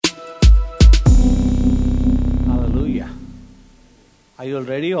Are you all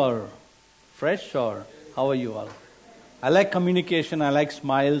ready or fresh or how are you all? I like communication. I like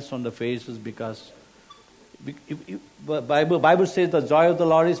smiles on the faces because Bible says the joy of the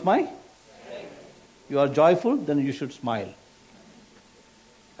Lord is my strength. You are joyful, then you should smile.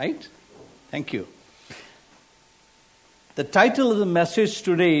 Right? Thank you. The title of the message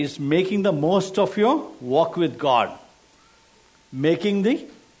today is Making the Most of Your Walk with God. Making the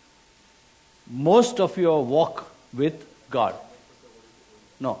most of your walk with God.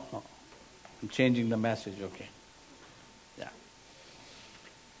 No. I'm changing the message, okay. Yeah.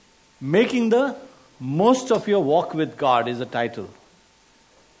 Making the most of your walk with God is the title.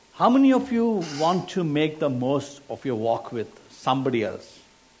 How many of you want to make the most of your walk with somebody else?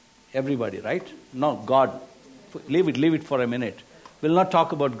 Everybody, right? No, God. Leave it for a minute. We'll not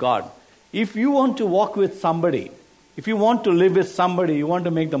talk about God. If you want to walk with somebody, if you want to live with somebody, you want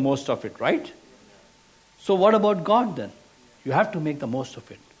to make the most of it, right? So what about God then? You have to make the most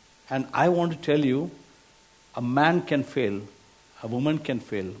of it. And I want to tell you, a man can fail, a woman can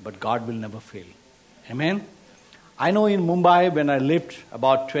fail, but God will never fail. Amen? I know in Mumbai, when I lived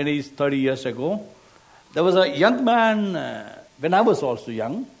about 20, 30 years ago, there was a young man, when I was also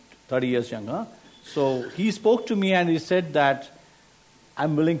young, 30 years younger. So he spoke to me and he said that,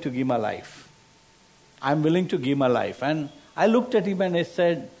 I'm willing to give my life. I'm willing to give my life. And I looked at him and I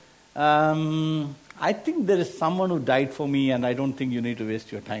said, I think there is someone who died for me and I don't think you need to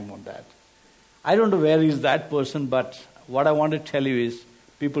waste your time on that. I don't know where is that person, but what I want to tell you is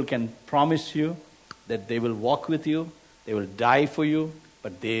people can promise you that they will walk with you, they will die for you,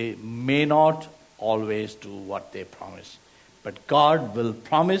 but they may not always do what they promise. But God will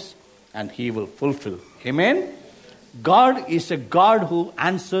promise and He will fulfill. Amen? God is a God who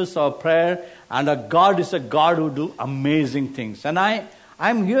answers our prayer, and a God is a God who do amazing things. And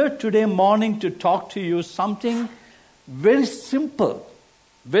I'm here today morning to talk to you something very simple,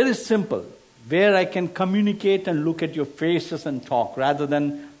 where I can communicate and look at your faces and talk rather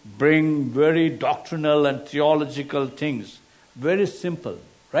than bring very doctrinal and theological things. Very simple,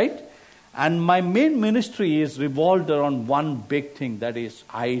 right? And my main ministry is revolved around one big thing, that is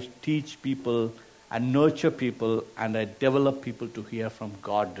I teach people and nurture people and I develop people to hear from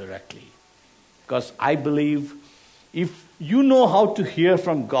God directly. Because I believe if you know how to hear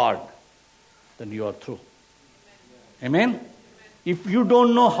from God, then you are through. Amen? If you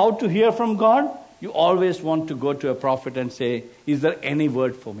don't know how to hear from God, you always want to go to a prophet and say, is there any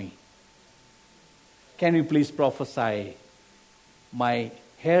word for me? Can you please prophesy? My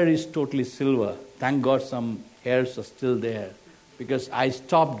hair is totally silver. Thank God some hairs are still there. Because I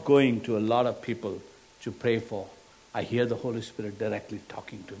stopped going to a lot of people to pray for. I hear the Holy Spirit directly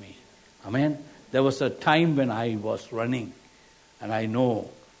talking to me. Amen? There was a time when I was running. And I know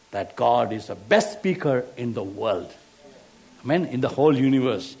that God is the best speaker in the world. Amen? In the whole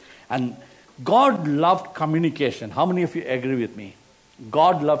universe. And God loved communication. How many of you agree with me?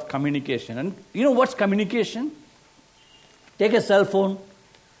 God loved communication. And you know what's communication? Take a cell phone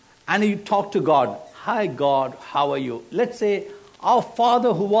and you talk to God. Hi God, how are you? Let's say, our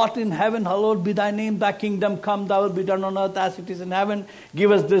Father who art in heaven, hallowed be thy name, thy kingdom come, thy will be done on earth as it is in heaven.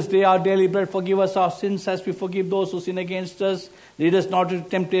 Give us this day our daily bread, forgive us our sins as we forgive those who sin against us. Lead us not into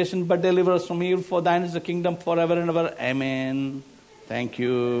temptation, but deliver us from evil, for thine is the kingdom forever and ever. Amen. Thank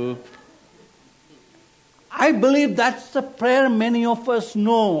you. I believe that's the prayer many of us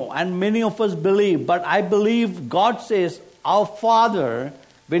know and many of us believe. But I believe God says, our Father,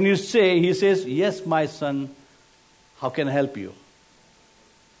 when you say, He says, yes, my son, how can I help you?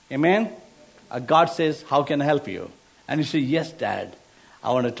 Amen? God says, how can I help you? And you say, yes, Dad,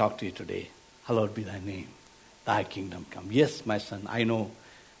 I want to talk to you today. Hallowed be thy name. Thy kingdom come. Yes, my son, I know.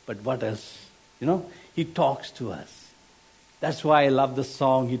 But what else? You know, He talks to us. That's why I love the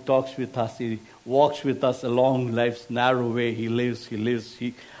song. He talks with us. He walks with us along life's narrow way. He lives.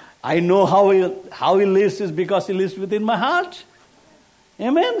 I know how he lives is because He lives within my heart.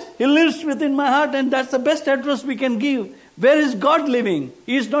 Amen? He lives within my heart, and that's the best address we can give. Where is God living?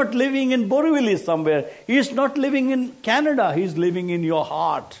 He is not living in Borivali somewhere. He is not living in Canada. He is living in your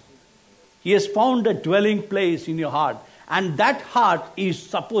heart. He has found a dwelling place in your heart. And that heart is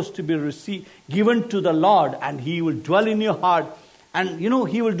supposed to be given to the Lord, and He will dwell in your heart. And, you know,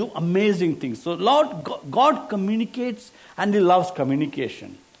 He will do amazing things. So, God communicates, and He loves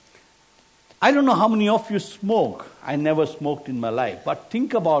communication. I don't know how many of you smoke. I never smoked in my life. But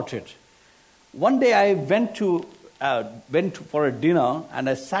think about it. One day I went for a dinner, and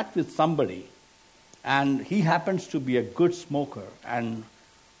I sat with somebody. And he happens to be a good smoker. And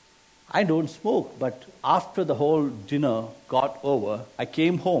I don't smoke, but after the whole dinner got over, I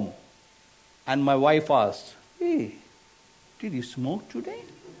came home and my wife asked, hey, Did you smoke today?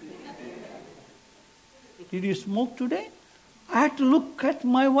 Did you smoke today? I had to look at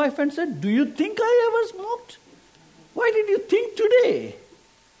my wife and said, do you think I ever smoked? Why did you think today?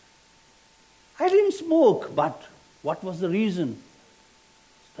 I didn't smoke, but what was the reason?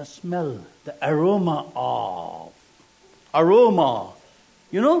 The smell, the aroma.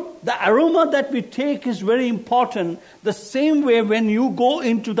 You know, the aroma that we take is very important. The same way when you go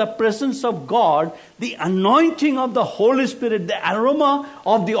into the presence of God, the anointing of the Holy Spirit, the aroma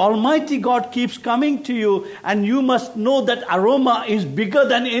of the Almighty God keeps coming to you, and you must know that aroma is bigger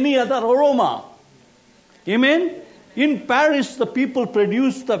than any other aroma. Amen? In Paris, the people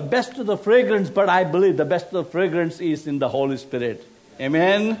produce the best of the fragrance, but I believe the best of the fragrance is in the Holy Spirit.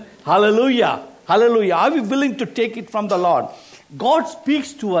 Amen? Hallelujah. Hallelujah. Are we willing to take it from the Lord? God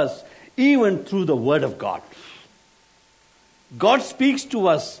speaks to us even through the Word of God. God speaks to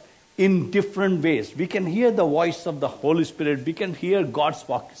us in different ways. We can hear the voice of the Holy Spirit. We can hear God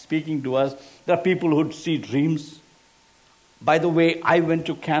speaking to us. There are people who see dreams. By the way, I went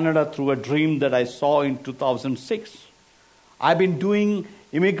to Canada through a dream that I saw in 2006. I've been doing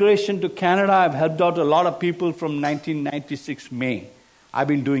immigration to Canada. I've helped out a lot of people from 1996 May. I've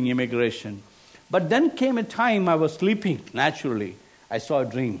been doing immigration. But then came a time I was sleeping, naturally. I saw a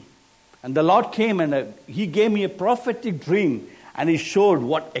dream. And the Lord came and He gave me a prophetic dream. And He showed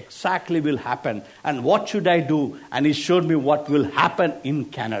what exactly will happen. And what should I do? And He showed me what will happen in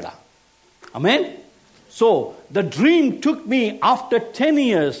Canada. Amen? So, the dream took me after 10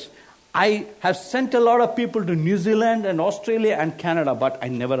 years. I have sent a lot of people to New Zealand and Australia and Canada, but I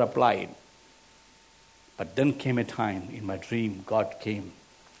never applied. But then came a time in my dream, God came.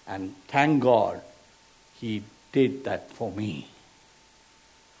 And thank God, He did that for me.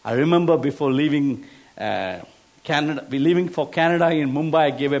 I remember before leaving leaving for Canada in Mumbai, I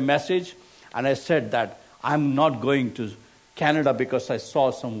gave a message. And I said that I'm not going to Canada because I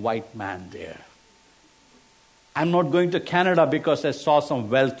saw some white man there. I'm not going to Canada because I saw some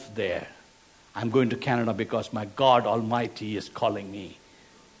wealth there. I'm going to Canada because my God Almighty is calling me.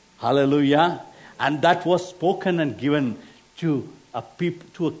 Hallelujah. And that was spoken and given to a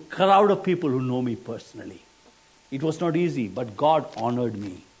crowd of people who know me personally. It was not easy, but God honored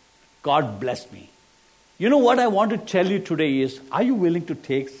me. God blessed me. You know what I want to tell you today is, are you willing to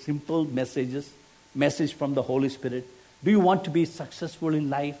take simple message from the Holy Spirit? Do you want to be successful in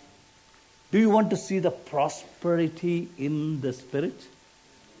life? Do you want to see the prosperity in the Spirit?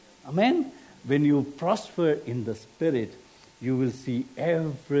 Amen? When you prosper in the Spirit, you will see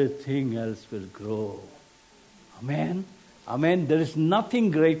everything else will grow. Amen? Amen. There is nothing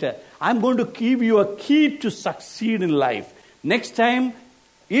greater. I'm going to give you a key to succeed in life. Next time,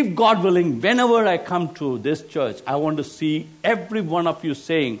 if God willing, whenever I come to this church, I want to see every one of you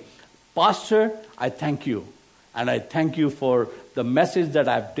saying, Pastor, I thank you. And I thank you for the message that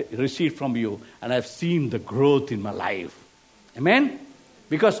I've received from you. And I've seen the growth in my life. Amen?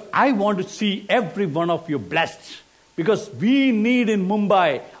 Because I want to see every one of you blessed. Because we need in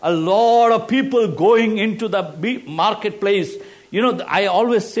Mumbai a lot of people going into the marketplace. You know, I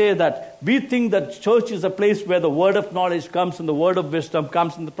always say that we think that church is a place where the word of knowledge comes and the word of wisdom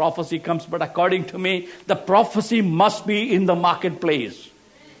comes and the prophecy comes. But according to me, the prophecy must be in the marketplace.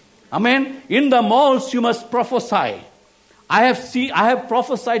 Amen. In the malls, you must prophesy. I have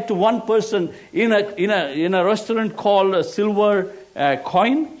prophesied to one person in a restaurant called Silver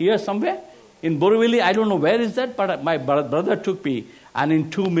Coin here somewhere in Borivali. I don't know where is that, but my brother took me, and in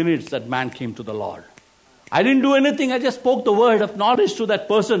 2 minutes that man came to the Lord. I didn't do anything. I just spoke the word of knowledge to that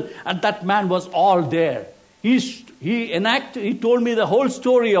person, and that man was all there. He told me the whole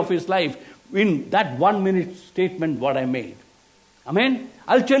story of his life in that 1 minute statement what I made. Amen.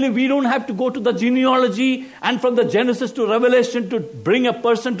 I'll tell you, we don't have to go to the genealogy and from the Genesis to Revelation to bring a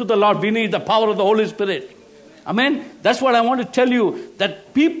person to the Lord. We need the power of the Holy Spirit. Amen. That's what I want to tell you,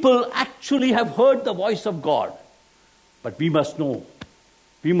 that people actually have heard the voice of God. But we must know,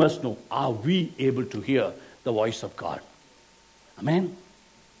 are we able to hear the voice of God? Amen.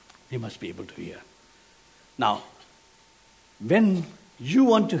 We must be able to hear. Now, when you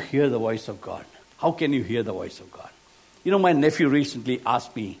want to hear the voice of God, how can you hear the voice of God? You know, my nephew recently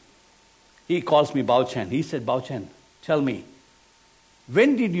asked me, he calls me Bauchan. He said, Bauchan, tell me,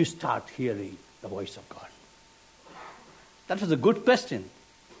 when did you start hearing the voice of God? That was a good question.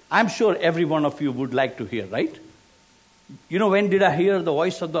 I'm sure every one of you would like to hear, right? You know, when did I hear the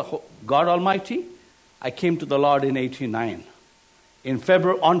voice of the God Almighty? I came to the Lord in 1989.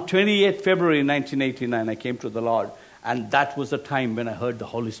 On 28th February 1989, I came to the Lord. And that was the time when I heard the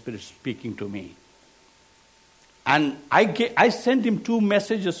Holy Spirit speaking to me. And I sent him 2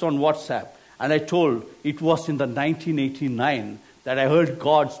 messages on WhatsApp. And I told, it was in the 1989 that I heard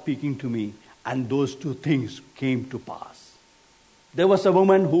God speaking to me, and those two things came to pass. There was a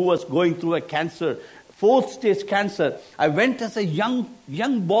woman who was going through a cancer, 4th stage cancer. I went as a young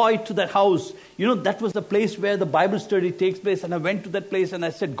boy to that house. That was the place where the Bible study takes place. And I went to that place and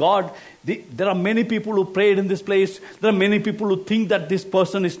I said, God, there are many people who prayed in this place. There are many people who think that this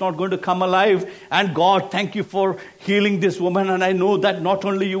person is not going to come alive. And God, thank you for healing this woman. And I know that not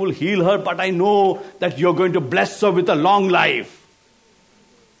only you will heal her, but I know that you're going to bless her with a long life.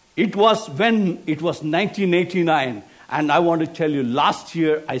 It was 1989. And I want to tell you, last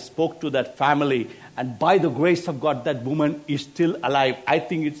year I spoke to that family. And by the grace of God, that woman is still alive. I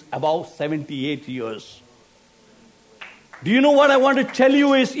think it's about 78 years. Do you know what I want to tell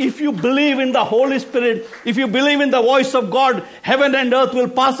you is, if you believe in the Holy Spirit, if you believe in the voice of God, heaven and earth will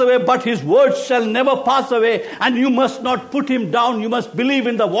pass away, but His words shall never pass away. And you must not put Him down. You must believe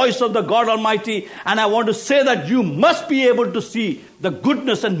in the voice of the God Almighty. And I want to say that you must be able to see the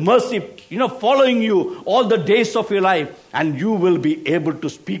goodness and mercy, following you all the days of your life. And you will be able to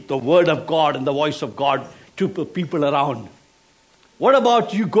speak the word of God and the voice of God to people around. What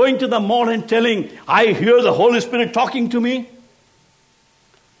about you going to the mall and telling, I hear the Holy Spirit talking to me?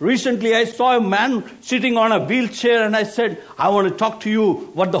 Recently, I saw a man sitting on a wheelchair and I said, I want to talk to you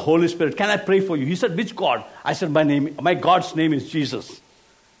what the Holy Spirit. Can I pray for you? He said, which God? I said, my God's name is Jesus.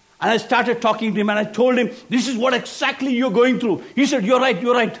 And I started talking to him and I told him, this is what exactly you're going through. He said, you're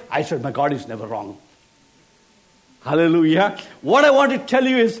right. I said, my God is never wrong. Hallelujah. What I want to tell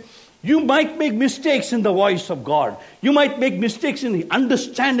you is, you might make mistakes in the voice of God. You might make mistakes in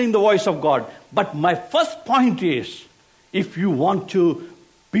understanding the voice of God. But my first point is, if you want to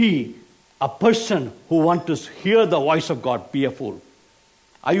be a person who wants to hear the voice of God, be a fool.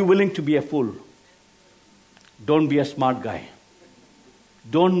 Are you willing to be a fool? Don't be a smart guy.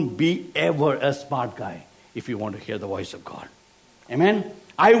 Don't be ever a smart guy if you want to hear the voice of God. Amen?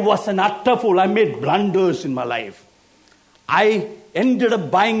 I was an utter fool. I made blunders in my life. I ended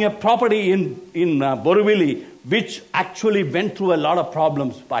up buying a property in Borivali, which actually went through a lot of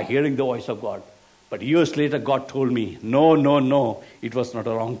problems by hearing the voice of God. But years later, God told me, no, it was not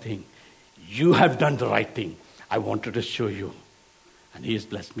a wrong thing. You have done the right thing. I wanted to show you. And He has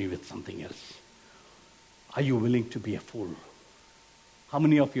blessed me with something else. Are you willing to be a fool? How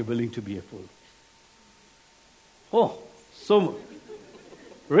many of you are willing to be a fool? Oh, so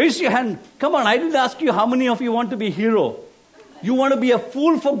raise your hand. Come on, I didn't ask you how many of you want to be a hero. You want to be a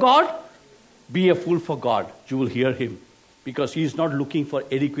fool for God? Be a fool for God. You will hear Him. Because He is not looking for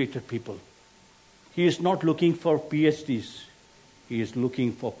educated people. He is not looking for PhDs. He is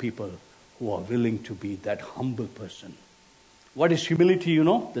looking for people who are willing to be that humble person. What is humility,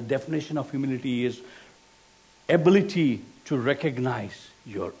 The definition of humility is ability to recognize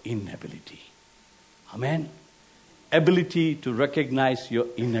your inability. Amen? Ability to recognize your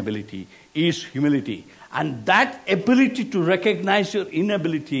inability is humility. And that ability to recognize your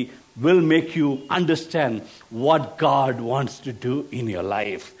inability will make you understand what God wants to do in your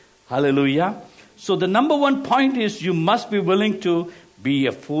life. Hallelujah. So the number one point is, you must be willing to be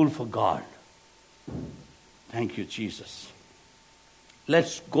a fool for God. Thank you, Jesus.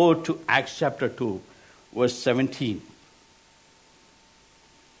 Let's go to Acts chapter 2, verse 17.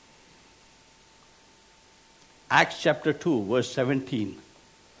 Acts chapter 2, verse 17.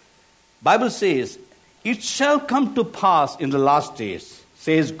 Bible says, it shall come to pass in the last days,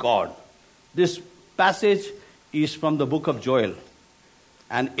 says God. This passage is from the book of Joel,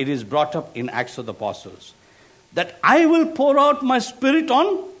 and it is brought up in Acts of the Apostles, that I will pour out my Spirit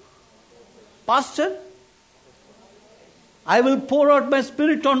on pastor. I will pour out my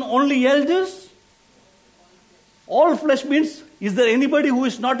Spirit on only elders. All flesh means, is there anybody who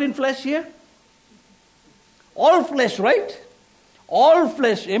is not in flesh here? All flesh, right? All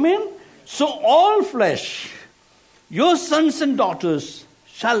flesh, amen? So all flesh, your sons and daughters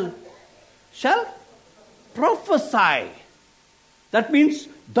shall prophesy. That means,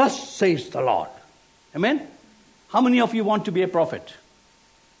 thus says the Lord. Amen? How many of you want to be a prophet?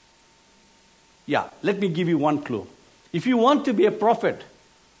 Yeah, let me give you one clue. If you want to be a prophet,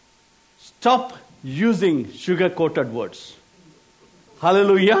 stop using sugar-coated words.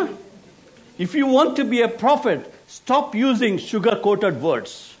 Hallelujah. If you want to be a prophet, stop using sugar-coated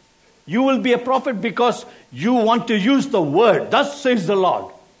words. You will be a prophet because you want to use the word. Thus says the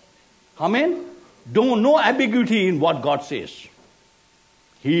Lord. Amen? No ambiguity in what God says.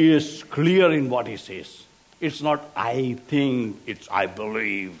 He is clear in what He says. It's not I think, it's I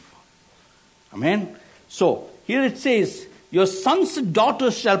believe. Amen? So, here it says, your sons and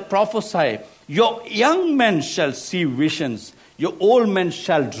daughters shall prophesy. Your young men shall see visions. Your old men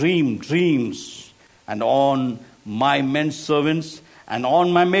shall dream dreams, and on my men servants and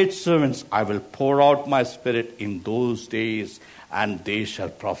on my maid servants I will pour out my spirit in those days, and they shall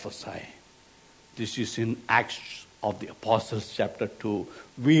prophesy. This is in Acts of the Apostles chapter 2.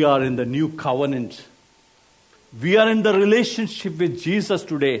 We are in the new covenant. We are in the relationship with Jesus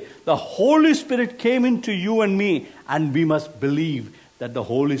today. The Holy Spirit came into you and me, and we must believe that the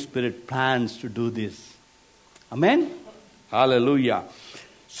Holy Spirit plans to do this. Amen? Hallelujah.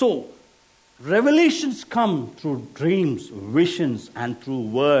 So, revelations come through dreams, visions, and through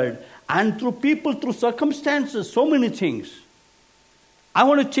word, and through people, through circumstances, so many things. I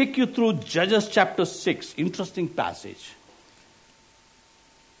want to take you through Judges chapter 6, interesting passage.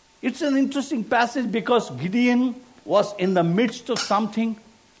 It's an interesting passage because Gideon was in the midst of something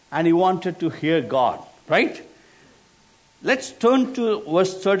and he wanted to hear God, right? Let's turn to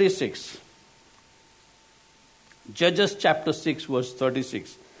verse 36. Judges chapter 6, verse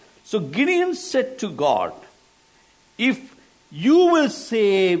 36. So Gideon said to God, if you will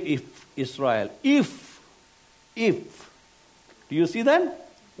save Israel, if, do you see that?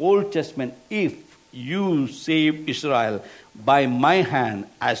 Old Testament, if you save Israel by my hand,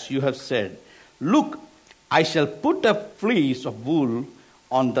 as you have said, look, I shall put a fleece of wool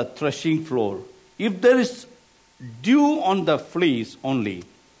on the threshing floor. If there is dew on the fleece only,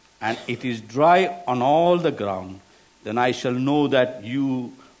 and it is dry on all the ground, then I shall know that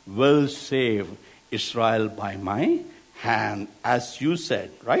you will save Israel by my hand, as you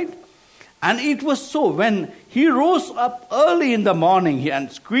said, right? And it was so, when he rose up early in the morning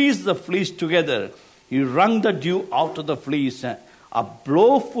and squeezed the fleece together, he wrung the dew out of the fleece, a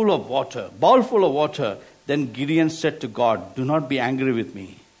bowl full of water. Then Gideon said to God, do not be angry with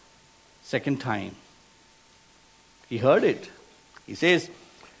me. Second time. He heard it. He says,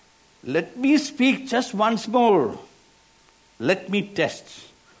 let me speak just once more. Let me test,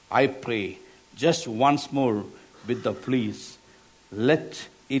 I pray, just once more with the fleece. Let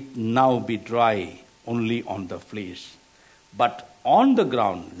it now be dry only on the fleece. But on the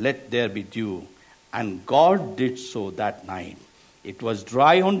ground let there be dew. And God did so that night. It was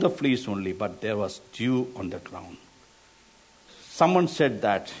dry on the fleece only, but there was dew on the ground. Someone said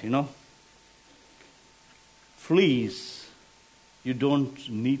that, fleece, you don't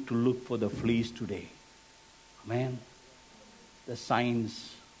need to look for the fleece today. Amen. The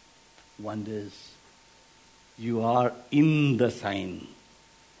signs, wonders. You are in the sign.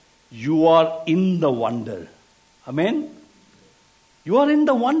 You are in the wonder. Amen. You are in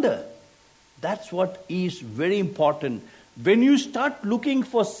the wonder. That's what is very important. When you start looking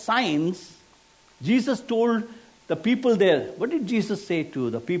for signs, Jesus told the people there, what did Jesus say to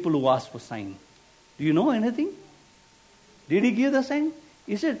the people who asked for sign? Do you know anything? Did he give the sign?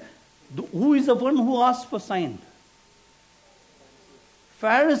 He said, who is the one who asked for sign?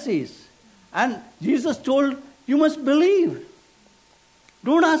 Pharisees. And Jesus told, you must believe.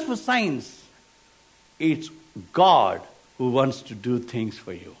 Don't ask for signs. It's God who wants to do things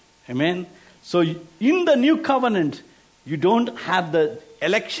for you. Amen? So in the new covenant, you don't have the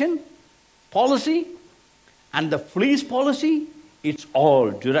election policy and the fleece policy. It's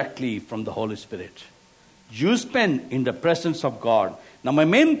all directly from the Holy Spirit. You spend in the presence of God. Now my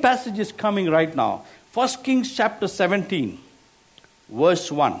main passage is coming right now. 1 Kings chapter 17,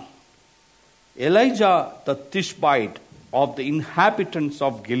 verse 1. Elijah the Tishbite of the inhabitants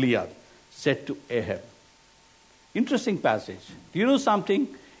of Gilead said to Ahab. Interesting passage. Do you know something?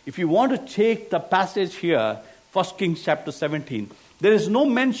 If you want to take the passage here, 1 Kings chapter 17, there is no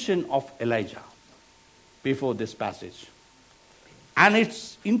mention of Elijah before this passage. And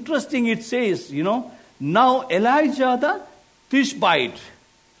it's interesting, it says, now Elijah the Tishbite.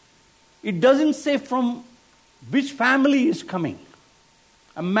 It doesn't say from which family is coming.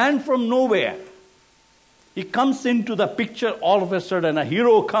 A man from nowhere. He comes into the picture all of a sudden. A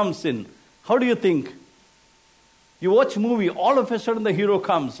hero comes in. How do you think? You watch a movie, all of a sudden the hero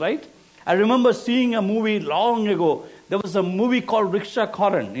comes, right? I remember seeing a movie long ago. There was a movie called Rickshaw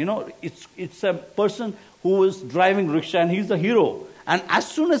Karan. It's a person who was driving rickshaw and he's the hero. And as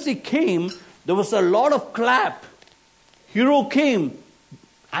soon as he came, there was a lot of clap. Hero came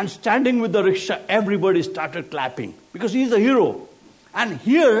and standing with the rickshaw, everybody started clapping because he's a hero. And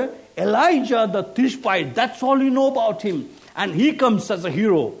here, Elijah the Tishbite, that's all you know about him. And he comes as a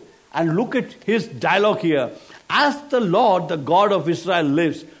hero. And look at his dialogue here. As the Lord, the God of Israel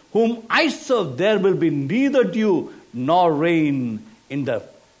lives, whom I serve, there will be neither dew nor rain in the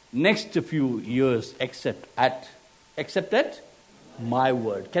next few years except at my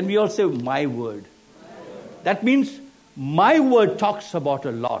word. Can we all say my word? That means my word talks about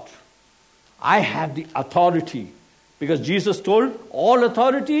a lot. I have the authority Because Jesus told, all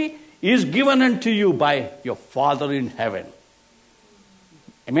authority is given unto you by your Father in heaven.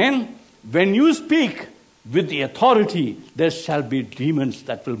 Amen? When you speak with the authority, there shall be demons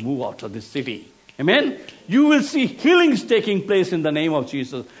that will move out of this city. Amen? You will see healings taking place in the name of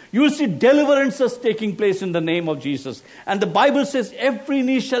Jesus. You will see deliverances taking place in the name of Jesus. And the Bible says every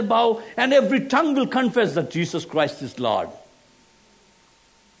knee shall bow and every tongue will confess that Jesus Christ is Lord.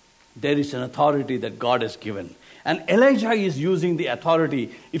 There is an authority that God has given. And Elijah is using the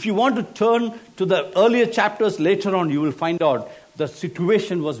authority. If you want to turn to the earlier chapters later on, you will find out the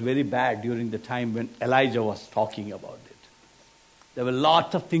situation was very bad during the time when Elijah was talking about it. There were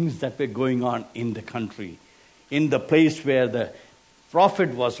lots of things that were going on in the country, in the place where the prophet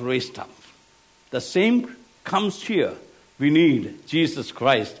was raised up. The same comes here. We need Jesus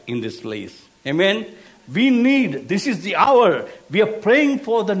Christ in this place. Amen? This is the hour. We are praying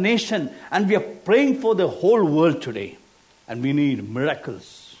for the nation and we are praying for the whole world today. And we need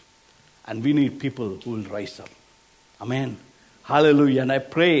miracles. And we need people who will rise up. Amen. Hallelujah. And I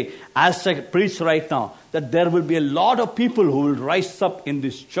pray as I preach right now that there will be a lot of people who will rise up in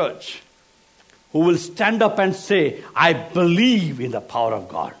this church, who will stand up and say, I believe in the power of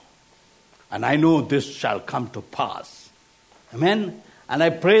God. And I know this shall come to pass. Amen. And I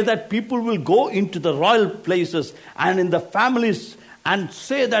pray that people will go into the royal places and in the families and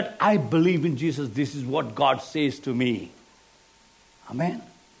say that I believe in Jesus. This is what God says to me. Amen.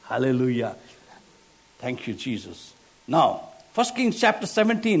 Hallelujah. Thank you, Jesus. Now, 1 Kings chapter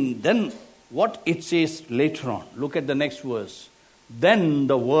 17, then what it says later on. Look at the next verse. Then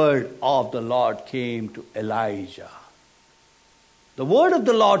the word of the Lord came to Elijah. The word of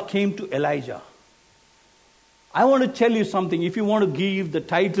the Lord came to Elijah. I want to tell you something. If you want to give the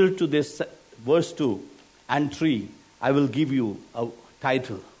title to this verse 2 and 3, I will give you a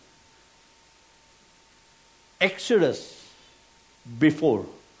title. Exodus before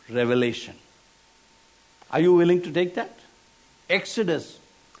Revelation. Are you willing to take that? Exodus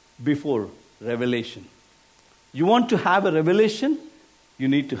before Revelation. You want to have a revelation? You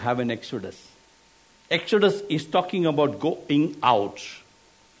need to have an Exodus. Exodus is talking about going out.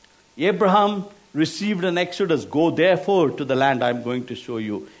 Abraham received an Exodus. Go therefore to the land I'm going to show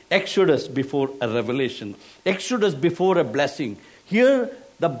you. Exodus before a revelation. Exodus before a blessing. Here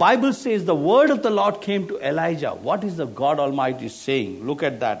the Bible says the word of the Lord came to Elijah. What is the God Almighty saying? Look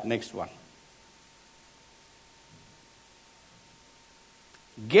at that next one.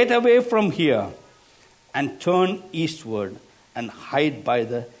 Get away from here and turn eastward and hide by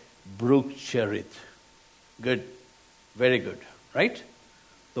the brook Cherith. Good. Very good. Right?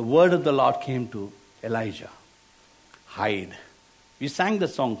 The word of the Lord came to Elijah. Hide. We sang the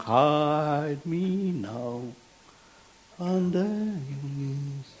song, hide me now under your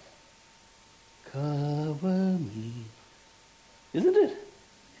wings. Cover me. Isn't it?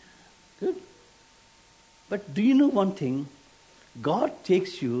 Good. But do you know one thing? God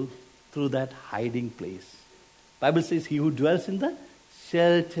takes you through that hiding place. Bible says, he who dwells in the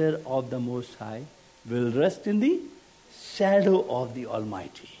shelter of the Most High will rest in the shadow of the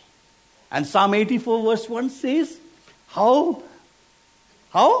Almighty. And Psalm 84 verse 1 says, how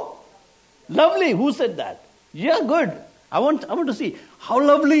lovely. Who said that? Yeah, good. I want to see. How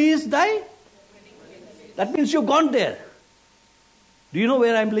lovely is thy? That means you've gone there. Do you know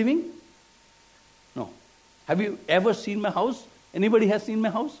where I'm living? No. Have you ever seen my house? Anybody has seen my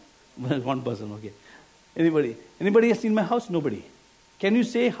house? Well, one person, okay. Anybody has seen my house? Nobody. Can you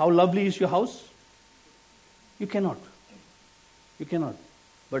say how lovely is your house? You cannot. You cannot.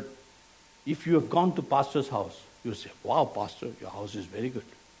 But if you have gone to pastor's house, you say, wow, pastor, your house is very good.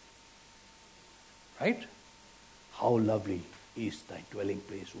 Right? How lovely is thy dwelling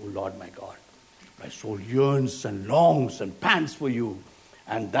place, O Lord my God. My soul yearns and longs and pants for you.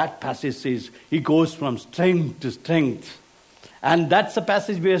 And that passage says, he goes from strength to strength. And that's the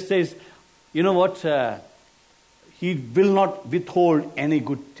passage where it says, you know what? He will not withhold any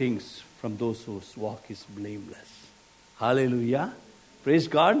good things from those whose walk is blameless. Hallelujah. Praise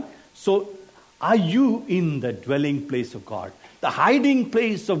God. So, are you in the dwelling place of God? The hiding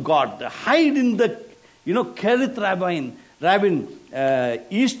place of God. The hide in the, Cherith Ravine,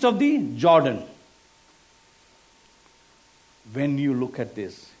 east of the Jordan. When you look at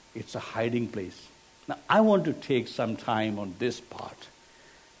this, it's a hiding place. Now, I want to take some time on this part.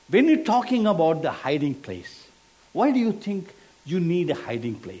 When you're talking about the hiding place, why do you think you need a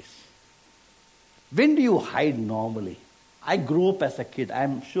hiding place? When do you hide normally? I grew up as a kid.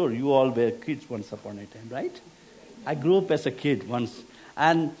 I'm sure you all were kids once upon a time, right? I grew up as a kid once.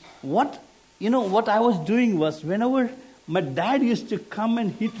 And what I was doing was, whenever my dad used to come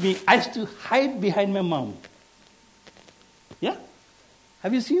and hit me, I used to hide behind my mom.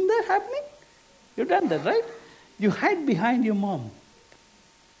 Have you seen that happening? You've done that, right? You hide behind your mom.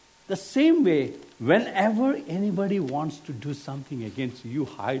 The same way, whenever anybody wants to do something against you, you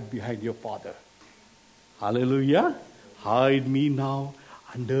hide behind your father. Hallelujah. Hide me now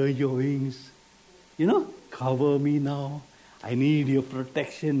under your wings. Cover me now. I need your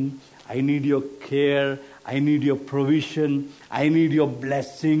protection. I need your care. I need your provision. I need your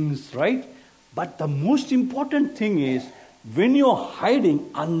blessings, right? But the most important thing is, when you're hiding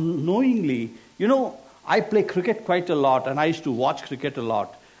unknowingly, I play cricket quite a lot, and I used to watch cricket a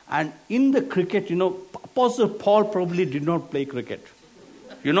lot. And in the cricket, Apostle Paul probably did not play cricket.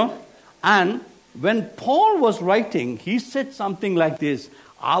 And when Paul was writing, he said something like this: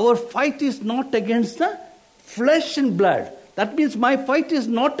 our fight is not against the flesh and blood. That means my fight is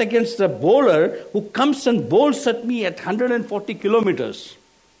not against a bowler who comes and bowls at me at 140 kilometers.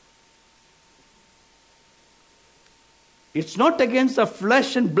 It's not against the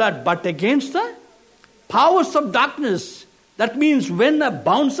flesh and blood, but against the powers of darkness. That means when a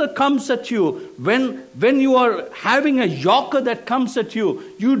bouncer comes at you, when you are having a yorker that comes at you,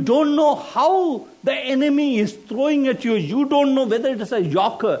 you don't know how the enemy is throwing at you. You don't know whether it is a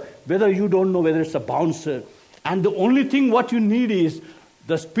yorker, you don't know whether it's a bouncer. And the only thing what you need is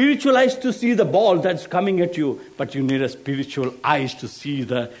the spiritual eyes to see the ball that's coming at you, but you need a spiritual eyes to see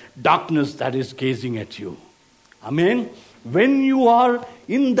the darkness that is gazing at you. Amen. When you are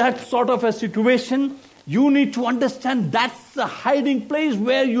in that sort of a situation, you need to understand that's the hiding place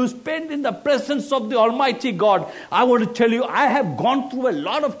where you spend in the presence of the Almighty God. I want to tell you, I have gone through a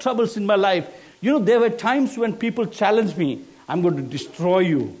lot of troubles in my life. There were times when people challenged me, I'm going to destroy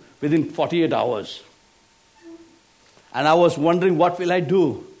you within 48 hours. And I was wondering, what will I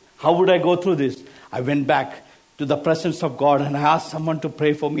do? How would I go through this? I went back to the presence of God and I asked someone to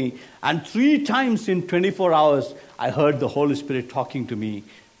pray for me. And 3 times in 24 hours, I heard the Holy Spirit talking to me,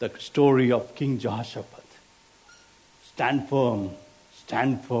 the story of King Jehoshaphat. Stand firm,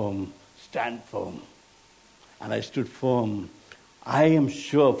 stand firm, stand firm. And I stood firm. I am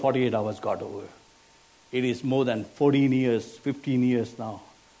sure 48 hours got over. It is more than 14 years, 15 years now.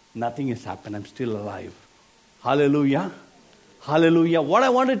 Nothing has happened. I'm still alive. Hallelujah. Hallelujah. What I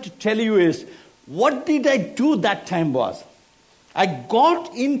wanted to tell you is, what did I do that time was, I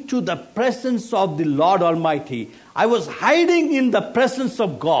got into the presence of the Lord Almighty. I was hiding in the presence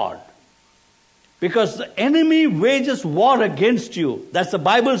of God. Because the enemy wages war against you. That's the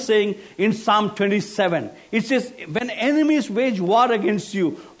Bible saying in Psalm 27. It says, when enemies wage war against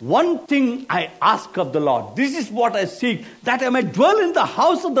you, one thing I ask of the Lord. This is what I seek, that I may dwell in the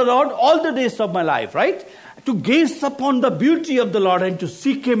house of the Lord all the days of my life, right? To gaze upon the beauty of the Lord and to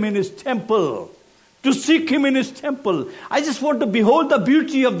seek Him in His temple. To seek Him in His temple. I just want to behold the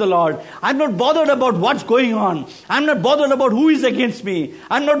beauty of the Lord. I'm not bothered about what's going on. I'm not bothered about who is against me.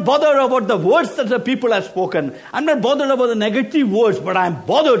 I'm not bothered about the words that the people have spoken. I'm not bothered about the negative words, but I'm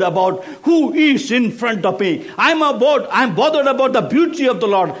bothered about who is in front of me. I'm bothered about the beauty of the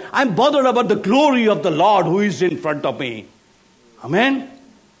Lord. I'm bothered about the glory of the Lord who is in front of me. Amen?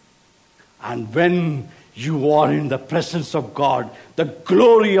 And when you are in the presence of God, the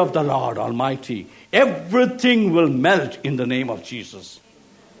glory of the Lord Almighty, everything will melt in the name of Jesus.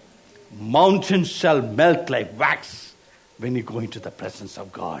 Mountains shall melt like wax when you go into the presence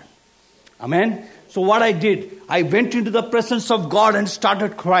of God. Amen. So what I did, I went into the presence of God and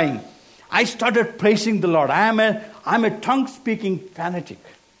started crying. I started praising the Lord. I'm a tongue-speaking fanatic.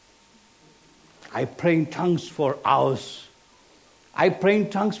 I pray in tongues for hours. I pray in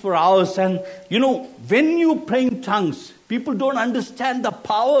tongues for hours, and when you pray in tongues, people don't understand the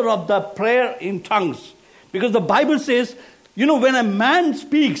power of the prayer in tongues. Because the Bible says, when a man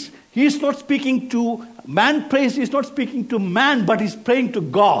speaks, he's not speaking to man prays, he's not speaking to man, but he's praying to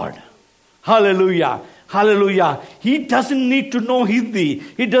God. Hallelujah. Hallelujah. He doesn't need to know Hindi.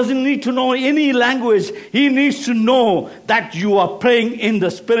 He doesn't need to know any language. He needs to know that you are praying in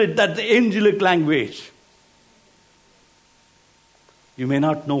the Spirit, that's the angelic language. You may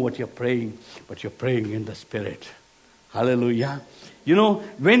not know what you're praying, but you're praying in the Spirit. Hallelujah.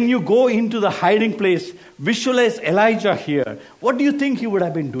 When you go into the hiding place, visualize Elijah here. What do you think he would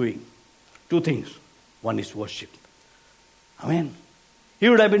have been doing? 2 things. One is worship. Amen. He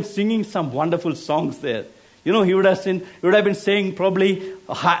would have been singing some wonderful songs there. He would have been saying probably,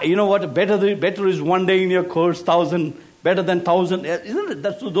 better is one day in your course, 1,000, better than 1,000. Isn't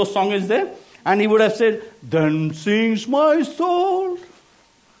it? Those songs is there? And he would have said, then sings my soul.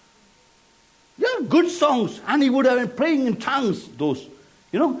 Yeah, good songs. And he would have been praying in tongues, those.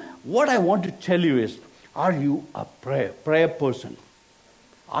 What I want to tell you is, are you a prayer person?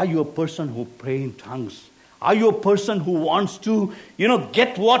 Are you a person who prays in tongues? Are you a person who wants to,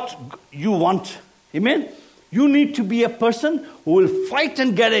 get what you want? Amen? You need to be a person who will fight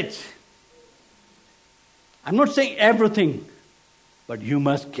and get it. I'm not saying everything, but you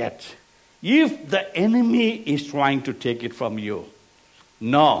must get. If the enemy is trying to take it from you,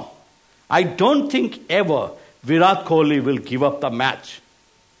 no. I don't think ever Virat Kohli will give up the match.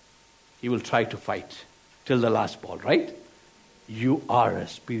 He will try to fight till the last ball, right? You are a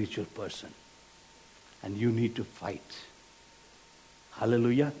spiritual person. And you need to fight.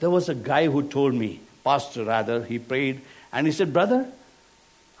 Hallelujah. There was a guy who told me, pastor rather, he prayed, and he said, brother,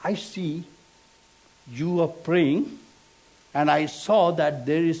 I see you are praying, and I saw that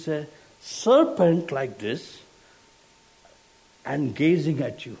there is a serpent like this and gazing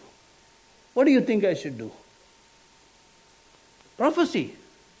at you. What do you think I should do? Prophecy.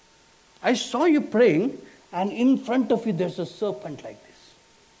 I saw you praying, and in front of you there's a serpent like this.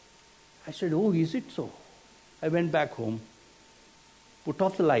 I said, oh, is it so? I went back home, put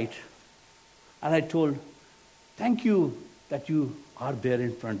off the light, and I told, thank you that you are there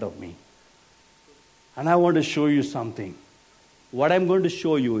in front of me. And I want to show you something. What I'm going to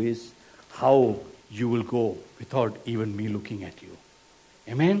show you is how you will go without even me looking at you.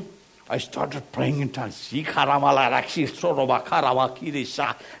 Amen? I started praying in tongues. You know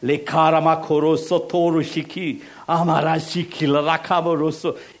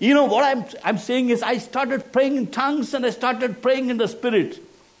what I'm saying is I started praying in tongues and I started praying in the spirit.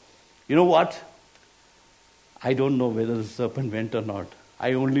 You know what? I don't know whether the serpent went or not.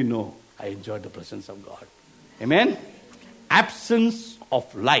 I only know I enjoyed the presence of God. Amen? Absence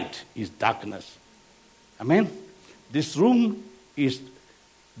of light is darkness. Amen? This room is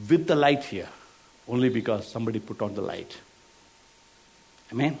with the light here, only because somebody put on the light.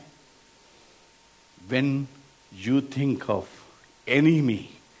 Amen? When you think of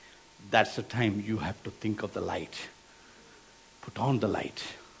enemy, that's the time you have to think of the light. Put on the light.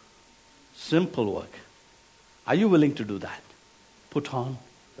 Simple work. Are you willing to do that? Put on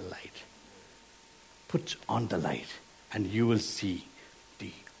the light. Put on the light, and you will see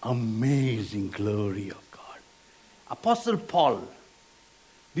the amazing glory of God. Apostle Paul,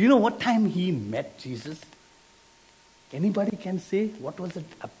 do you know what time he met Jesus? Anybody can say what was the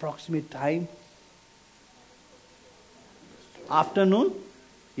approximate time? Afternoon?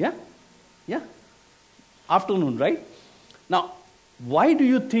 Yeah? Yeah. Afternoon, right? Now, why do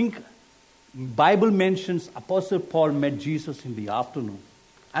you think Bible mentions Apostle Paul met Jesus in the afternoon?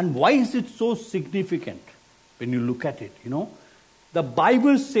 And why is it so significant when you look at it, The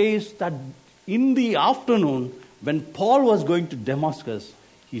Bible says that in the afternoon, when Paul was going to Damascus,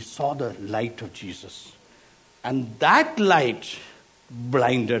 he saw the light of Jesus. And that light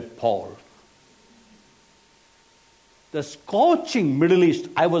blinded Paul. The scorching Middle East,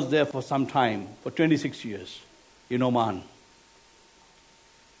 I was there for some time, for 26 years, in Oman.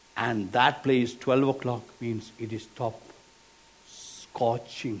 And that place, 12 o'clock, means it is top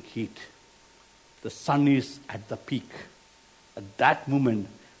scorching heat. The sun is at the peak. At that moment,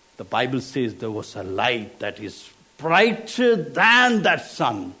 the Bible says there was a light that is brighter than that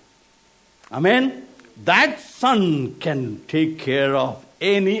sun. Amen? That sun can take care of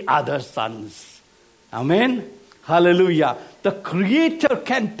any other suns. Amen? Hallelujah. The Creator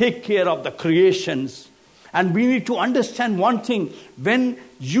can take care of the creations. And we need to understand one thing. When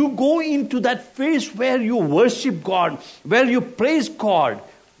you go into that phase where you worship God, where you praise God,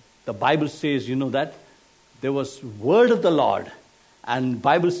 the Bible says, that there was word of the Lord. And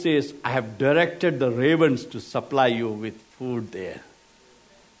Bible says, I have directed the ravens to supply you with food there.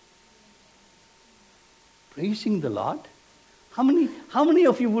 Praising the Lord. How many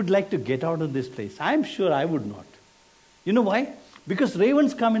of you would like to get out of this place? I'm sure I would not. You know why? Because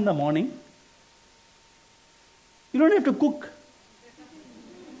ravens come in the morning. You don't have to cook.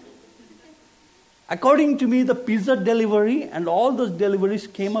 According to me, the pizza delivery and all those deliveries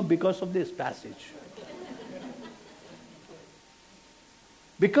came up because of this passage.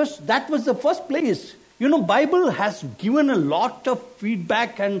 Because that was the first place. Bible has given a lot of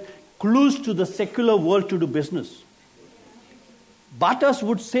feedback and clues to the secular world to do business. Batas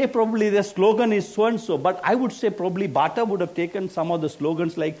would say probably their slogan is so-and-so, but I would say probably Bata would have taken some of the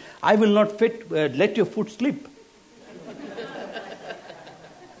slogans like, I will not let your foot slip.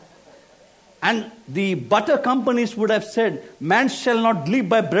 And the butter companies would have said, man shall not live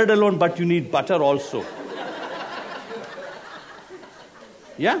by bread alone, but you need butter also.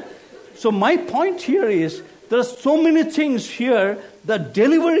 Yeah? So my point here is, there are so many things here. The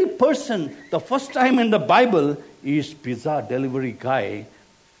delivery person, the first time in the Bible, is pizza delivery guy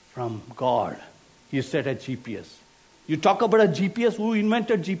from God. He set a GPS. You talk about a GPS, who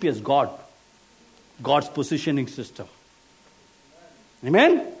invented GPS? God. God's positioning system.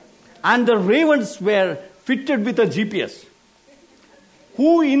 Amen? And the ravens were fitted with a GPS.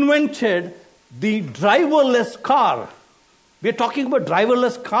 Who invented the driverless car? We're talking about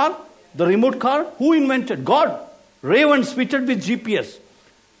driverless car, the remote car. Who invented? God. Ravens fitted with GPS.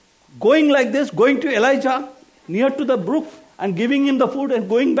 Going like this, going to Elijah, near to the brook, and giving him the food and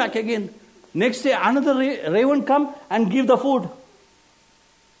going back again. Next day, another raven come and give the food.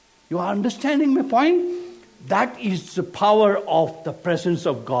 You are understanding my point? That is the power of the presence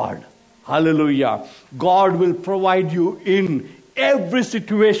of God. Hallelujah. God will provide you in every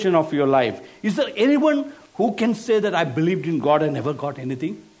situation of your life. Is there anyone who can say that I believed in God and never got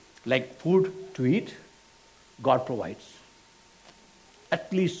anything? Like food to eat? God provides.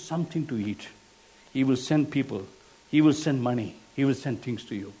 At least something to eat. He will send people. He will send money. He will send things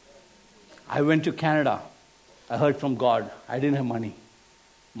to you. I went to Canada. I heard from God. I didn't have money.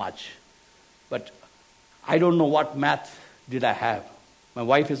 Much. But I don't know what math did I have. My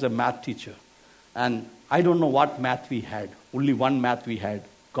wife is a math teacher. And I don't know what math we had. Only one math we had.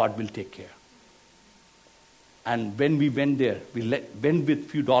 God will take care. And when we went there, we went with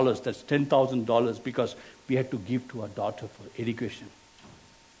few dollars. That's $10,000 because we had to give to our daughter for education.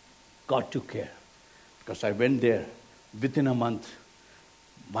 God took care. Because I went there, within a month,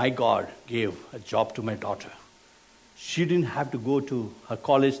 my God gave a job to my daughter. She didn't have to go to her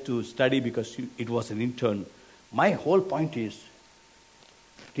college to study because it was an intern. My whole point is,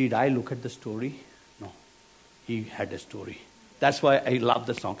 did I look at the story? No. He had a story. That's why I love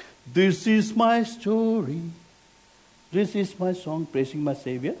the song. This is my story. This is my song, praising my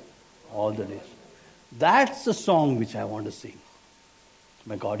Savior all the days. That's the song which I want to sing.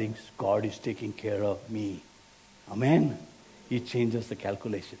 My God is taking care of me. Amen. He changes the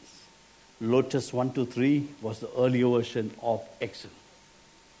calculations. Lotus 1-3 was the earlier version of Excel.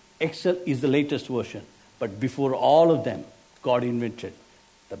 Excel is the latest version. But before all of them, God invented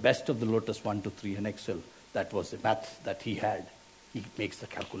the best of the Lotus 1-3 and Excel. That was the math that he had. He makes the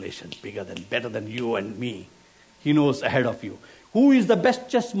calculations better than you and me. He knows ahead of you. Who is the best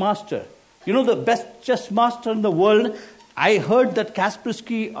chess master? You know the best chess master in the world? I heard that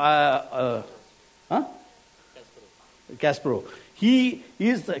Kaspersky, Kasparov.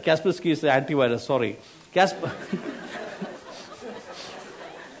 Kaspersky is the antivirus, sorry.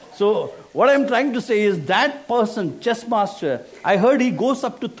 So what I'm trying to say is that person, chess master, I heard he goes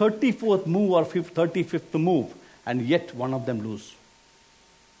up to 34th move or 35th move, and yet one of them lose.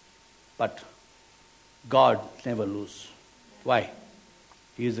 But God never lose. Why?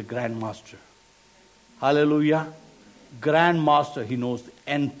 He is a grand master. Hallelujah. Grand master, he knows the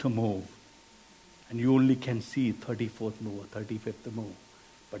nth move. And you only can see 34th move or 35th move.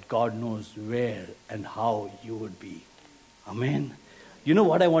 But God knows where and how you would be. Amen. You know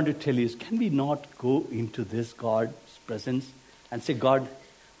what I want to tell you is, can we not go into this God's presence and say, God,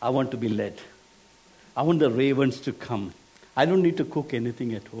 I want to be led. I want the ravens to come. I don't need to cook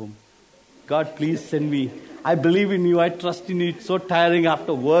anything at home. God, please send me. I believe in you. I trust in you. It's so tiring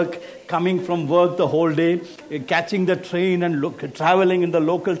after work, coming from work the whole day, catching the train and traveling in the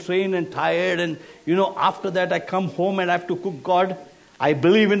local train and tired. And, after that I come home and I have to cook. God, I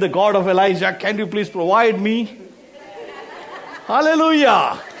believe in the God of Elijah. Can you please provide me?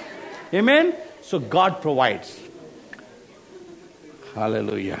 Hallelujah. Amen. So God provides.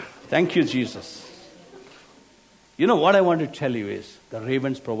 Hallelujah. Thank you, Jesus. You know what I want to tell you is, the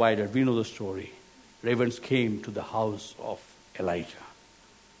ravens provided. We know the story. Ravens came to the house of Elijah.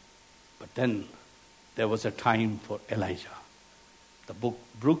 But then there was a time for Elijah. The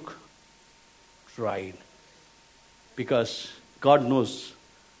brook dried. Because God knows,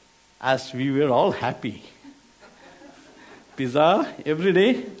 as we were all happy. Pizza every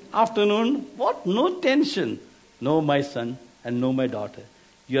day, afternoon, what? No tension. No, my son, and no, my daughter.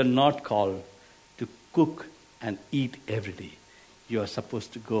 You are not called to cook and eat every day. You are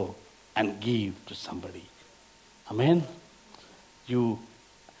supposed to go and give to somebody. Amen?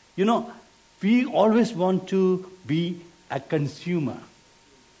 We always want to be a consumer.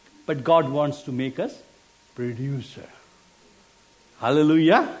 But God wants to make us producer.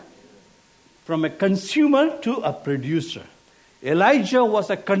 Hallelujah. From a consumer to a producer. Elijah was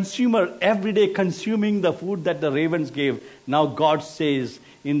a consumer, every day consuming the food that the ravens gave. Now God says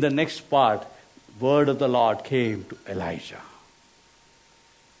in the next part, word of the Lord came to Elijah.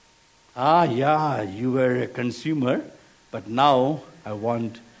 You were a consumer, but now I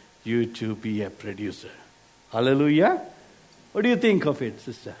want you to be a producer. Hallelujah. What do you think of it,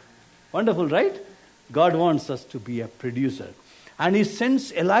 sister? Wonderful, right? God wants us to be a producer. And he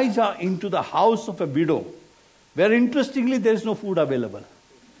sends Elijah into the house of a widow, where interestingly there is no food available.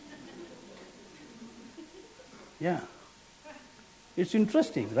 Yeah. It's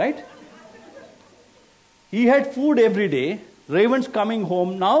interesting, right? He had food every day. Ravens coming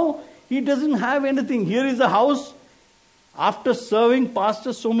home. Now he doesn't have anything. Here is a house. After serving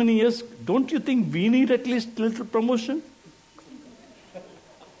pastor so many years, don't you think we need at least little promotion?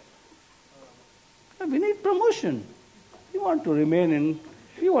 We need promotion. We want to remain in,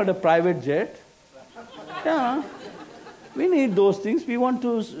 we want a private jet. Yeah. We need those things. We want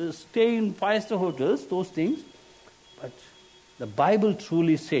to stay in five-star hotels, those things. But the Bible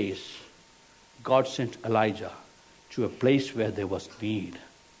truly says God sent Elijah to a place where there was need.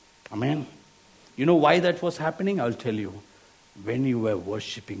 Amen. You know why that was happening? I'll tell you. When you were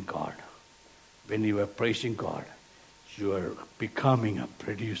worshiping God, when you were praising God, you were becoming a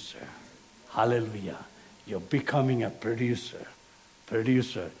producer. Hallelujah. You're becoming a producer.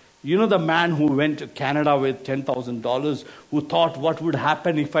 Producer. You know the man who went to Canada with $10,000, who thought, what would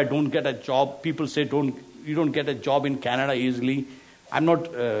happen if I don't get a job? People say, you don't get a job in Canada easily. I'm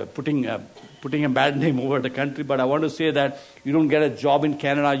not putting a bad name over the country, but I want to say that you don't get a job in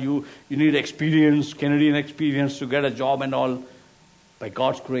Canada. You need experience, Canadian experience to get a job and all. By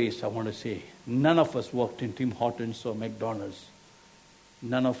God's grace, I want to say, none of us worked in Tim Hortons or McDonald's.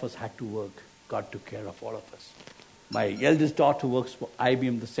 None of us had to work. God took care of all of us. My eldest daughter works for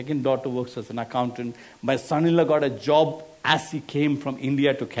IBM. The second daughter works as an accountant. My son-in-law got a job as he came from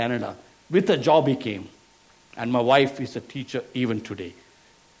India to Canada. With a job he came. And my wife is a teacher even today.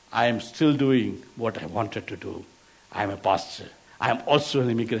 I am still doing what I wanted to do. I am a pastor. I am also an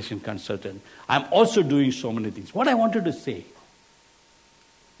immigration consultant. I am also doing so many things. What I wanted to say,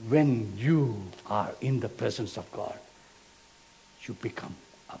 when you are in the presence of God, you become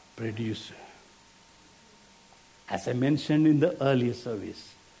a producer. As I mentioned in the earlier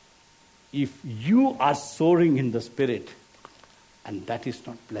service, if you are soaring in the Spirit and that is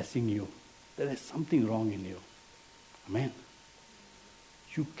not blessing you, there is something wrong in you. Amen.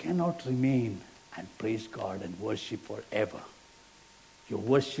 You cannot remain and praise God and worship forever. Your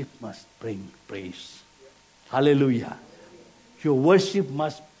worship must bring praise. Hallelujah. Your worship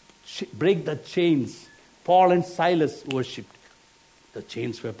must break the chains. Paul and Silas worshipped. The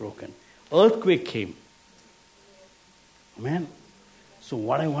chains were broken. Earthquake came. Amen. So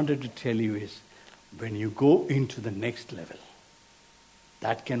what I wanted to tell you is, when you go into the next level,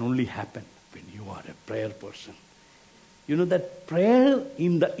 that can only happen when you are a prayer person. You know that prayer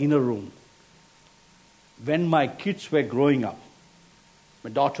in the inner room, when my kids were growing up, my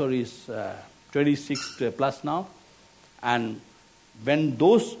daughter is 26 plus now, and when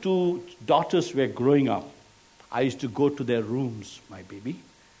those two daughters were growing up, I used to go to their rooms, my baby.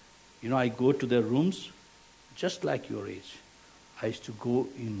 You know, I go to their rooms just like your age. I used to go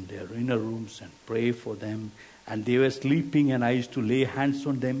in their inner rooms and pray for them, and they were sleeping, and I used to lay hands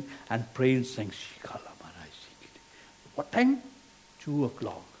on them and pray and sing. What time? 2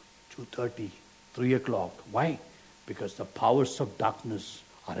 o'clock, 2:30, 3 o'clock. Why? Because the powers of darkness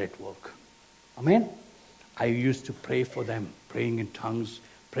are at work. Amen? I used to pray for them, praying in tongues,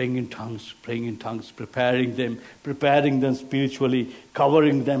 preparing them spiritually,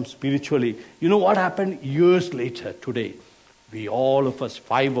 covering them spiritually. You know what happened years later today? We all of us,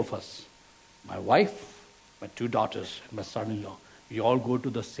 5 of us, my wife, my 2 daughters, and my son-in-law, we all go to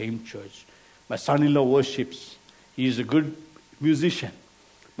the same church. My son-in-law worships. He is a good musician.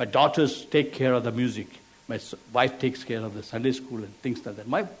 My daughters take care of the music. My wife takes care of the Sunday school and things like that.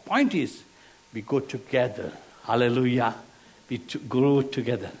 My point is, we go together. Hallelujah. We grow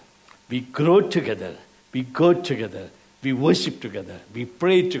together. We grow together. We go together. We worship together. We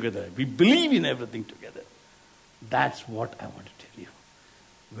pray together. We believe in everything together. That's what I want to tell you.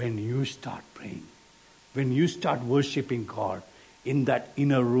 When you start praying, when you start worshiping God in that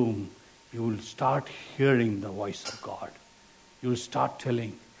inner room, you will start hearing the voice of God. You will start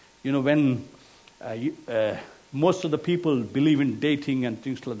telling. You know, when most of the people believe in dating and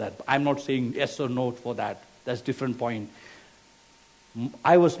things like that. I'm not saying yes or no for that. That's a different point.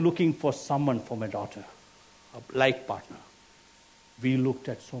 I was looking for someone for my daughter, a life partner. We looked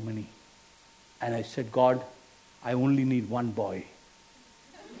at so many. And I said, God, I only need one boy.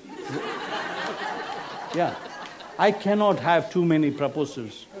 Yeah. I cannot have too many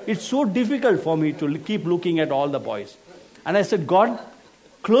proposals. It's so difficult for me to keep looking at all the boys. And I said, God,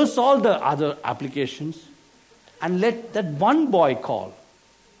 close all the other applications and let that one boy call.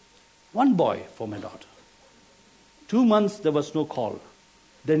 One boy for my daughter. 2 months there was no call.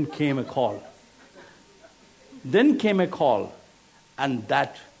 Then came a call. And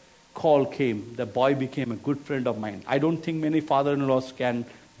that call came. The boy became a good friend of mine. I don't think many father-in-laws can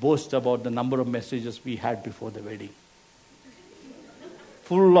boast about the number of messages we had before the wedding.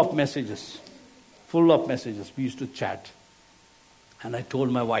 Full of messages. full of messages. We used to chat. And I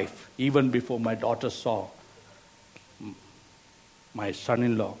told my wife, even before my daughter saw my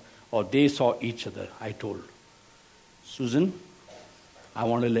son-in-law, or they saw each other, I told, Susan, I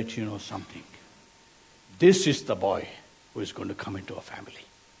want to let you know something. This is the boy who is going to come into our family.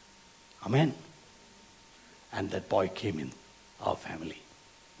 Amen. And that boy came in our family.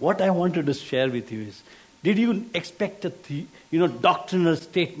 What I wanted to share with you is, did you expect doctrinal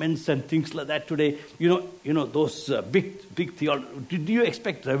statements and things like that today? Those big theology. Did you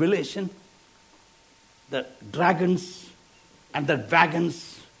expect revelation? The dragons and the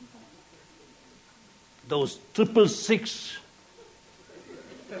wagons, those 666.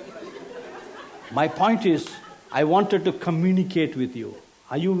 My point is, I wanted to communicate with you.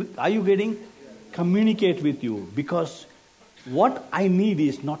 Are you getting? Communicate with you, because what I need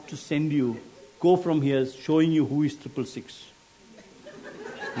is not to send you, go from here showing you who is 666.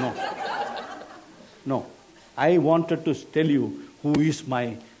 No. I wanted to tell you who is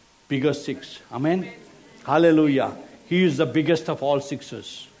my biggest six. Amen? Hallelujah. He is the biggest of all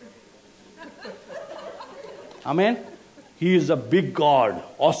sixes. Amen? He is a big God,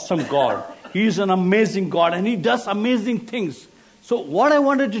 awesome God. He is an amazing God, and He does amazing things. So what I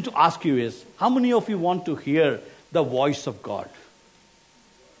wanted to ask you is, how many of you want to hear the voice of God?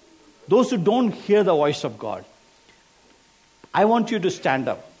 Those who don't hear the voice of God, I want you to stand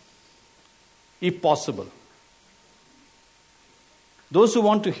up, if possible. Those who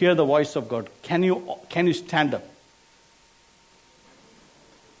want to hear the voice of God, can you stand up?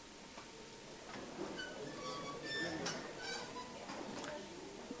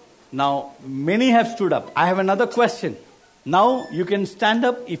 Now, many have stood up. I have another question. Now, you can stand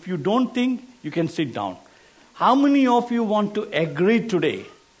up. If you don't think, you can sit down. How many of you want to agree today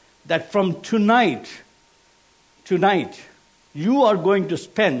that from tonight, you are going to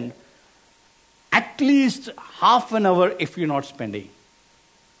spend at least half an hour, if you're not spending,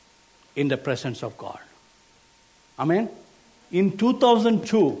 in the presence of God? Amen? In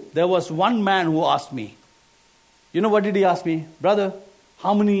 2002, there was one man who asked me, you know what did he ask me? Brother,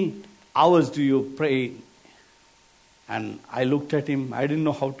 how many hours do you pray? And I looked at him. I didn't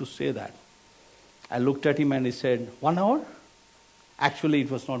know how to say that. I looked at him and he said, 1 hour? Actually, it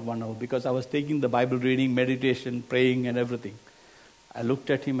was not 1 hour, because I was taking the Bible reading, meditation, praying and everything. I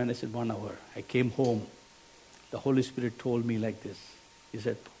looked at him and I said, 1 hour. I came home. The Holy Spirit told me like this. He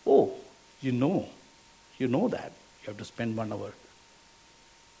said, oh, you know that. You have to spend 1 hour.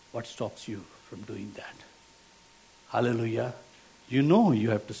 What stops you from doing that? Hallelujah. You know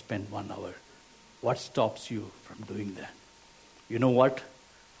you have to spend 1 hour. What stops you from doing that? You know what?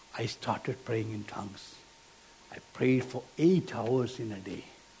 I started praying in tongues. I prayed for 8 hours in a day.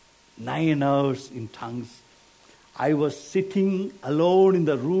 9 hours in tongues. I was sitting alone in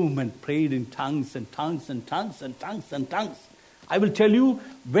the room and prayed in tongues and tongues and tongues and tongues and tongues. I will tell you,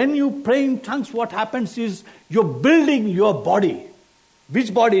 when you pray in tongues, what happens is you're building your body.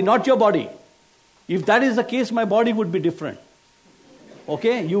 Which body? Not your body. If that is the case, my body would be different.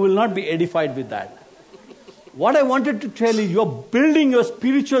 Okay? You will not be edified with that. What I wanted to tell you, you're building your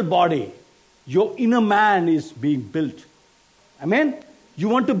spiritual body. Your inner man is being built. Amen? You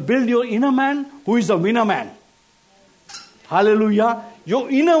want to build your inner man who is a winner man. Hallelujah. Your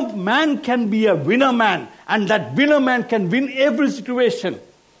inner man can be a winner man. And that winner man can win every situation.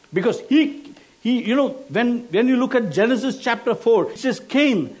 Because he when you look at Genesis chapter 4, it says,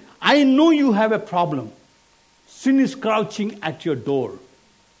 Cain, I know you have a problem. Sin is crouching at your door.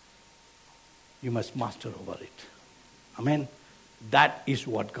 You must master over it. Amen. That is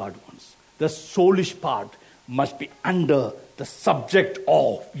what God wants. The soulish part must be under the subject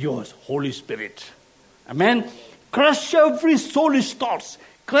of your Holy Spirit. Amen. Crush every soulish thoughts.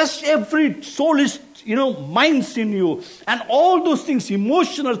 Crush every soulish, minds in you. And all those things,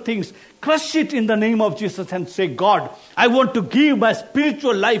 emotional things. Crush it in the name of Jesus and say, God, I want to give my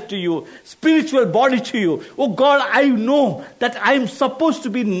spiritual life to you, spiritual body to you. Oh God, I know that I am supposed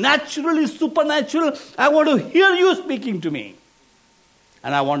to be naturally supernatural. I want to hear you speaking to me.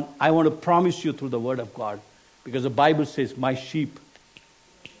 And I want to promise you through the word of God, because the Bible says, my sheep.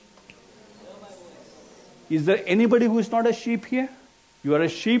 Is there anybody who is not a sheep here? You are a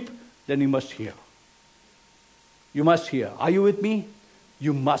sheep, then you must hear. You must hear. Are you with me?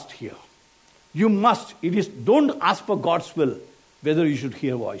 You must hear. You must. Don't ask for God's will, whether you should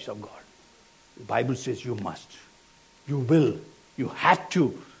hear the voice of God. The Bible says you must. You will. You have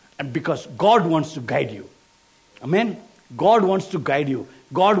to. And because God wants to guide you. Amen? God wants to guide you.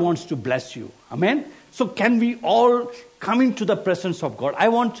 God wants to bless you. Amen? So can we all come into the presence of God? I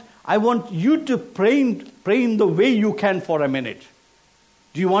want you to pray in the way you can for a minute.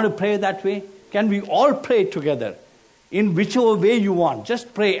 Do you want to pray that way? Can we all pray together? In whichever way you want,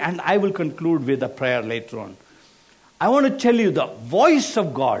 just pray, and I will conclude with a prayer later on. I want to tell you the voice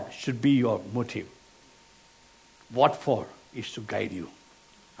of God should be your motive. What for is to guide you.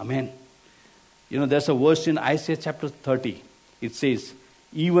 Amen. There's a verse in Isaiah chapter 30. It says,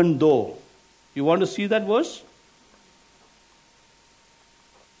 even though, you want to see that verse?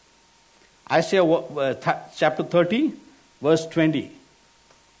 Isaiah chapter 30, verse 20.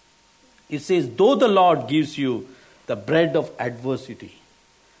 It says, though the Lord gives you the bread of adversity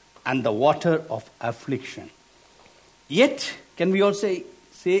and the water of affliction, yet, can we all say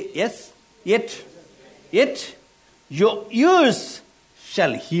yes? Yet, your ears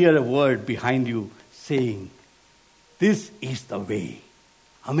shall hear a word behind you saying, this is the way.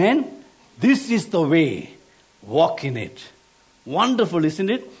 Amen? This is the way. Walk in it. Wonderful, isn't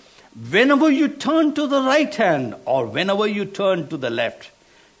it? Whenever you turn to the right hand or whenever you turn to the left,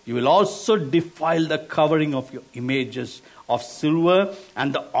 you will also defile the covering of your images of silver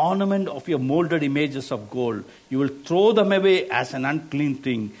and the ornament of your molded images of gold. You will throw them away as an unclean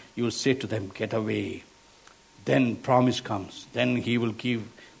thing. You will say to them, get away. Then promise comes. Then he will give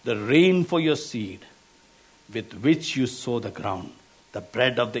the rain for your seed, with which you sow the ground, the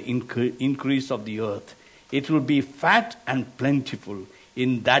bread of the increase of the earth. It will be fat and plentiful.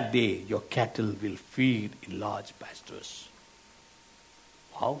 In that day, your cattle will feed in large pastures.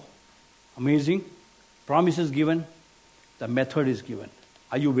 Wow. Amazing. Promise is given. The method is given.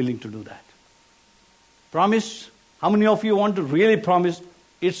 Are you willing to do that? Promise. How many of you want to really promise?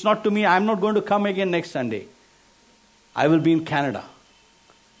 It's not to me. I'm not going to come again next Sunday. I will be in Canada.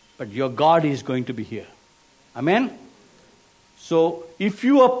 But your God is going to be here. Amen? So, if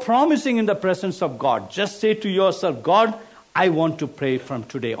you are promising in the presence of God, just say to yourself, God, I want to pray from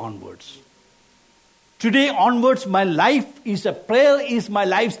today onwards. Today onwards, my life is prayer is my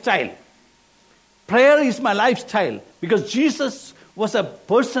lifestyle. Prayer is my lifestyle. Because Jesus was a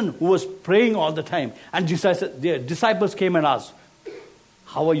person who was praying all the time. And the disciples came and asked,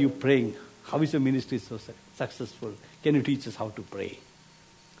 how are you praying? How is your ministry so successful? Can you teach us how to pray?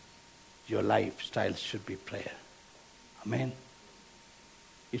 Your lifestyle should be prayer. Amen.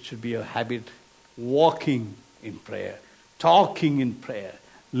 It should be a habit, walking in prayer, talking in prayer,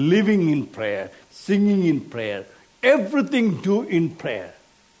 living in prayer, singing in prayer, everything do in prayer.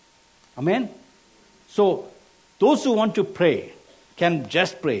 Amen. So, those who want to pray can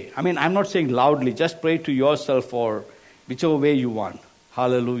just pray. I'm not saying loudly, just pray to yourself or whichever way you want.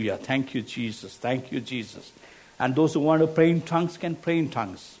 Hallelujah. Thank you, Jesus. Thank you, Jesus. And those who want to pray in tongues can pray in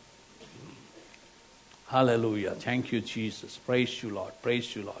tongues. Hallelujah. Thank you, Jesus. Praise you, Lord.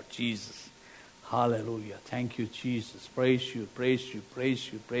 Praise you, Lord. Jesus. Hallelujah. Thank you, Jesus. Praise you, praise you,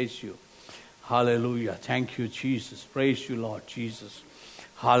 praise you, praise you. Hallelujah. Thank you, Jesus. Praise you, Lord Jesus.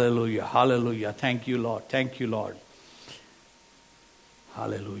 Hallelujah. Hallelujah. Thank you, Lord. Thank you, Lord.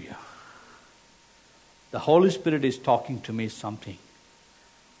 Hallelujah. The Holy Spirit is talking to me something.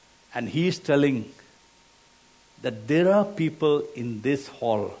 And He is telling that there are people in this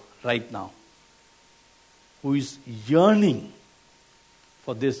hall right now who is yearning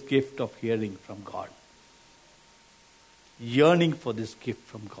for this gift of hearing from God. Yearning for this gift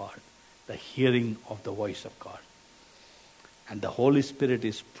from God. The hearing of the voice of God. And the Holy Spirit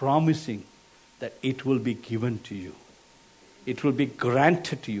is promising that it will be given to you. It will be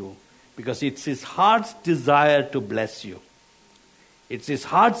granted to you because it's His heart's desire to bless you. It's His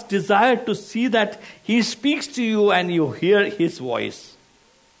heart's desire to see that He speaks to you and you hear His voice.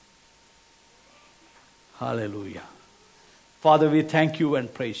 Hallelujah. Father, we thank you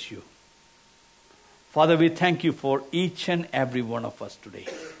and praise you. Father, we thank you for each and every one of us today.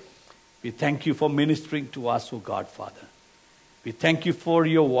 We thank you for ministering to us, O God, Father. We thank you for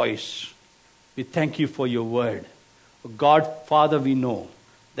your voice. We thank you for your word. O God, Father, we know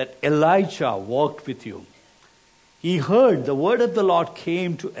that Elijah walked with you. He heard the word of the Lord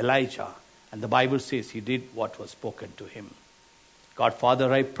came to Elijah, and the Bible says he did what was spoken to him. God,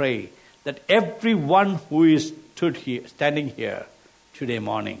 Father, I pray that everyone who is standing here today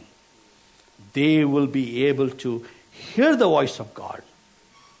morning, they will be able to hear the voice of God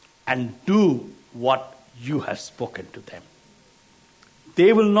and do what you have spoken to them.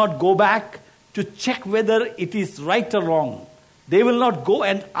 They will not go back to check whether it is right or wrong. They will not go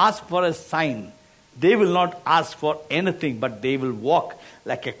and ask for a sign. They will not ask for anything, but they will walk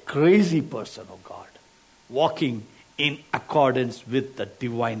like a crazy person, oh God, walking in accordance with the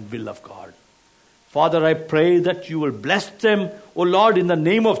divine will of God. Father, I pray that you will bless them, oh Lord, in the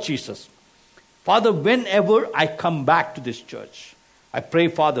name of Jesus. Father, whenever I come back to this church, I pray,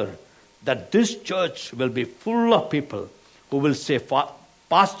 Father, that this church will be full of people who will say,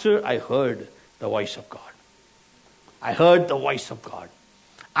 Pastor, I heard the voice of God. I heard the voice of God.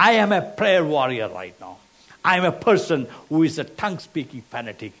 I am a prayer warrior right now. I am a person who is a tongue-speaking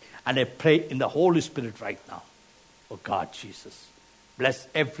fanatic, and I pray in the Holy Spirit right now. Oh God, Jesus, bless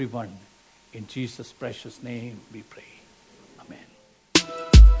everyone. In Jesus' precious name we pray.